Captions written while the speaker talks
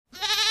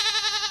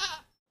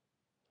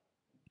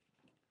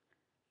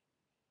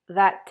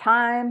That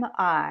Time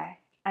I,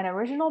 an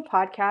original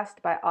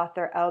podcast by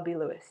author L.B.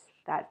 Lewis.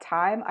 That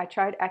Time I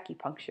Tried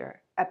Acupuncture,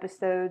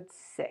 episode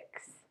 6.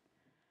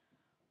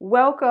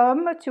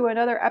 Welcome to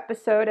another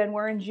episode, and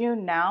we're in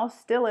June now,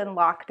 still in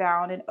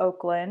lockdown in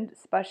Oakland.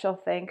 Special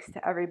thanks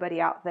to everybody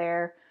out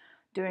there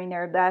doing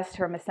their best,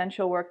 from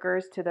essential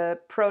workers to the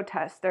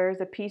protesters,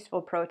 the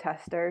peaceful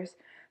protesters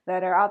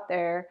that are out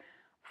there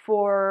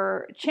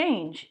for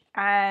change.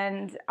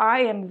 And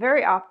I am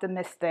very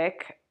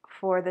optimistic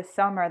for the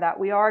summer that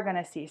we are going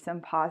to see some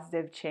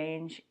positive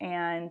change.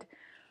 And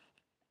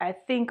I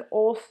think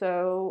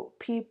also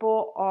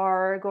people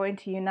are going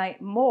to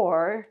unite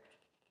more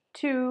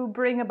to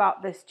bring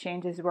about this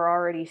change as we're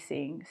already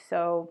seeing.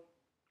 So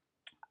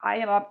I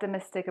am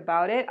optimistic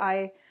about it.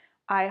 I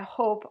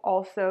hope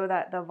also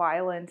that the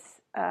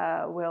violence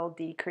will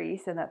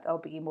decrease and that there'll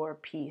be more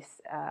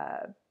peace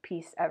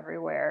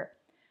everywhere.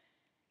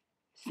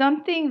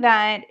 Something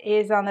that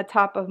is on the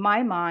top of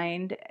my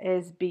mind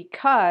is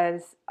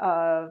because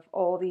of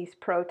all these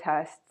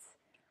protests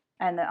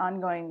and the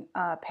ongoing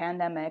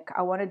pandemic,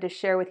 I wanted to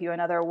share with you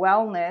another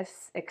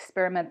wellness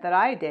experiment that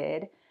I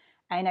did.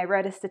 And I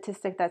read a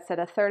statistic that said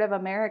a third of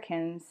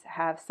Americans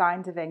have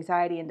signs of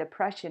anxiety and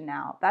depression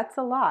now. That's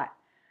a lot.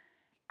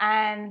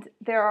 And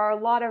there are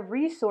a lot of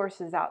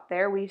resources out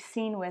there. We've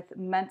seen with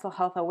Mental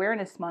Health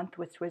Awareness Month,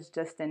 which was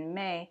just in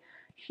May,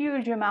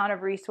 huge amount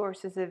of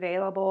resources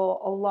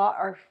available. A lot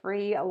are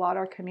free, a lot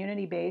are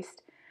community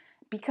based,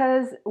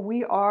 because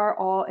we are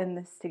all in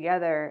this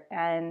together.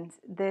 And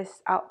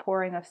this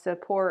outpouring of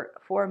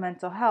support for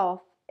mental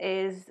health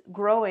is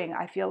growing,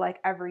 I feel like,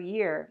 every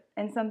year.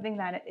 And something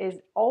that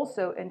is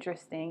also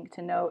interesting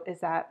to note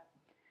is that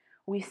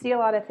we see a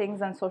lot of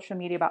things on social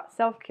media about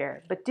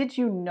self-care, but did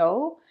you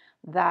know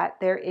that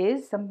there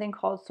is something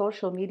called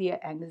social media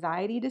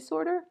anxiety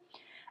disorder?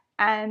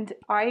 And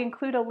I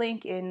include a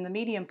link in the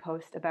Medium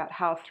post about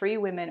how 3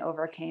 women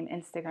overcame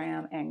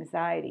Instagram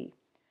anxiety.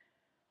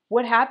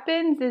 What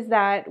happens is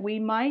that we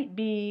might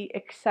be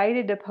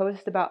excited to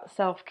post about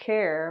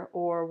self-care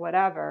or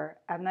whatever,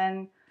 and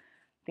then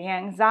the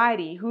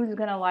anxiety, who's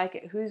going to like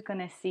it, who's going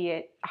to see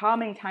it, how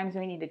many times do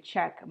I need to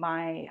check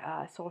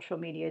my social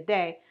media a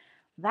day,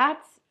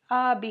 that's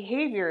a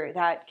behavior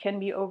that can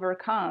be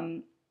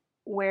overcome,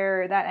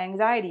 where that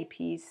anxiety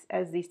piece,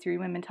 as these 3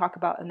 women talk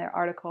about in their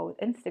article with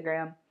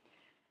Instagram,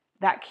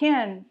 that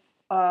can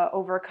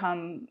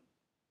overcome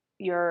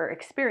your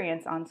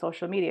experience on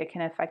social media,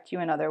 can affect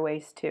you in other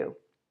ways too.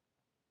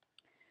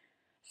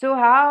 So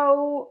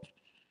how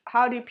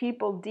do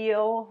people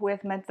deal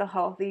with mental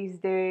health these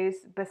days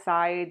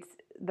besides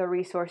the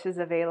resources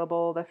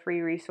available, the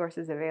free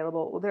resources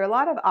available? Well, there are a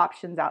lot of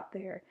options out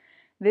there.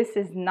 This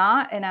is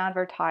not an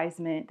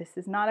advertisement. This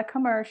is not a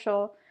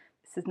commercial.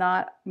 This is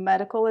not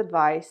medical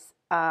advice.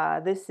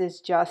 This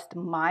is just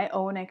my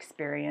own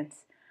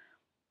experience.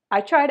 I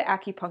tried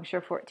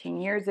acupuncture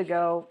 14 years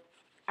ago.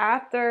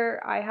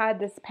 After I had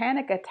this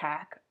panic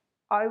attack,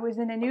 I was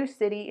in a new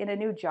city, in a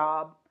new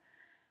job.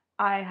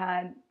 I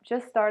had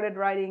just started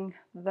writing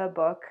the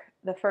book,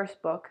 the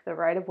first book, The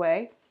Right of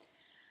Way.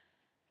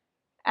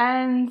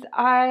 And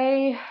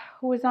I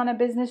was on a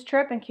business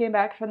trip and came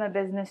back from the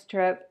business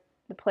trip.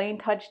 The plane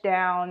touched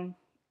down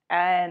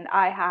and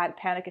I had a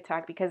panic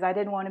attack because I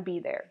didn't want to be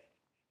there.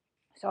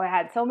 So I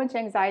had so much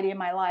anxiety in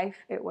my life,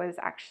 it was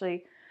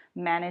actually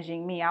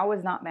managing me. I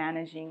was not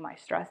managing my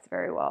stress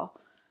very well.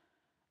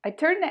 I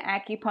turned to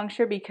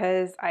acupuncture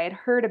because I had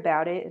heard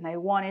about it and I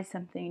wanted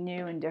something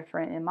new and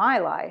different in my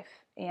life.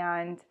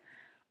 And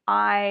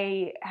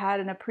I had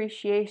an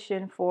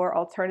appreciation for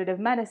alternative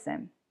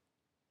medicine.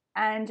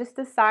 And just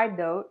a side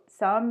note,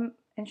 some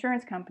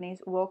insurance companies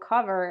will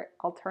cover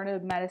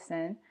alternative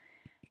medicine,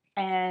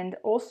 and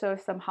also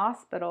some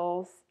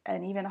hospitals,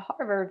 and even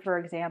Harvard, for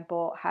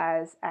example,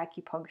 has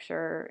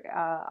acupuncture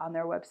on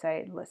their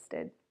website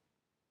listed.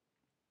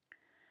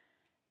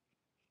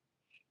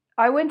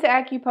 I went to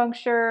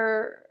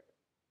acupuncture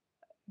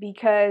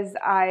because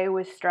I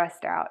was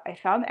stressed out. I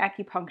found an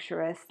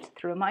acupuncturist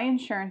through my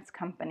insurance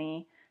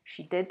company.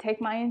 She did take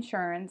my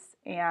insurance,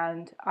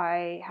 and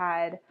I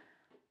had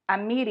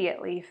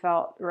immediately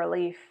felt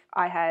relief.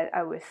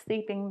 I was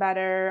sleeping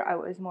better, I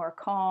was more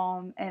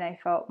calm, and I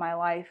felt my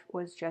life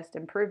was just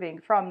improving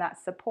from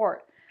that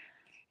support.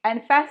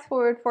 And fast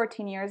forward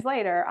 14 years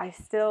later, I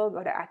still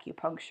go to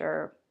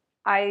acupuncture.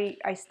 I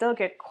still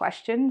get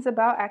questions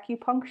about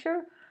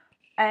acupuncture.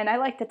 And I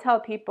like to tell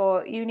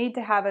people, you need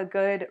to have a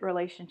good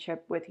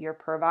relationship with your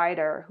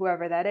provider,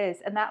 whoever that is.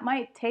 And that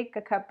might take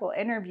a couple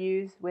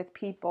interviews with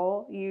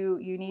people. You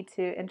need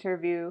to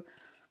interview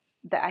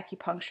the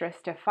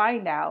acupuncturist to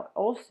find out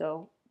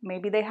also,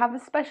 maybe they have a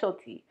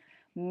specialty.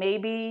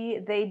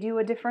 Maybe they do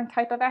a different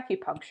type of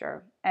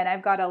acupuncture. And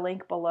I've got a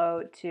link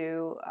below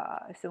to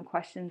some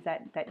questions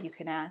that you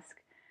can ask.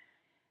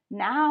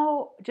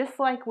 Now, just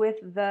like with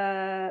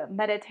the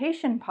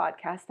meditation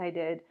podcast I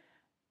did,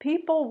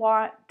 people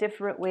want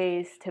different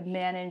ways to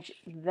manage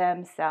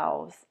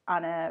themselves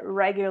on a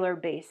regular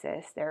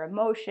basis, their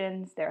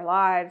emotions, their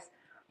lives,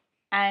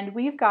 and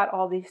we've got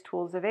all these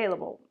tools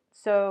available.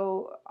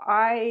 So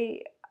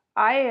I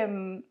I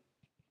am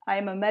a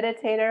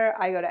meditator.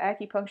 I go to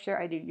acupuncture.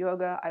 I do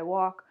yoga. I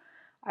walk.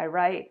 I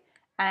write,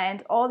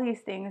 and all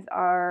these things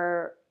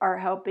are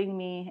helping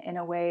me in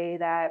a way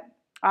that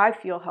I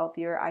feel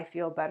healthier. I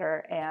feel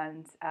better,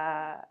 and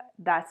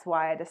that's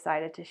why I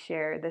decided to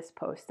share this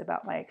post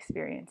about my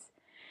experience.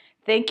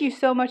 Thank you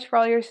so much for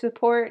all your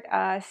support.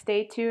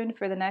 Stay tuned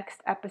for the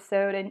next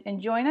episode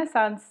and join us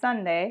on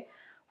Sunday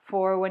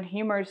for When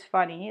Humor's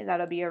Funny.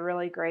 That'll be a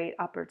really great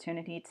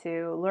opportunity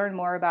to learn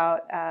more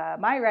about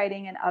my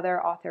writing and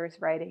other authors'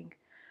 writing.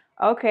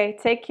 Okay,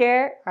 take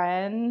care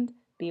and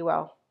be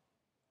well.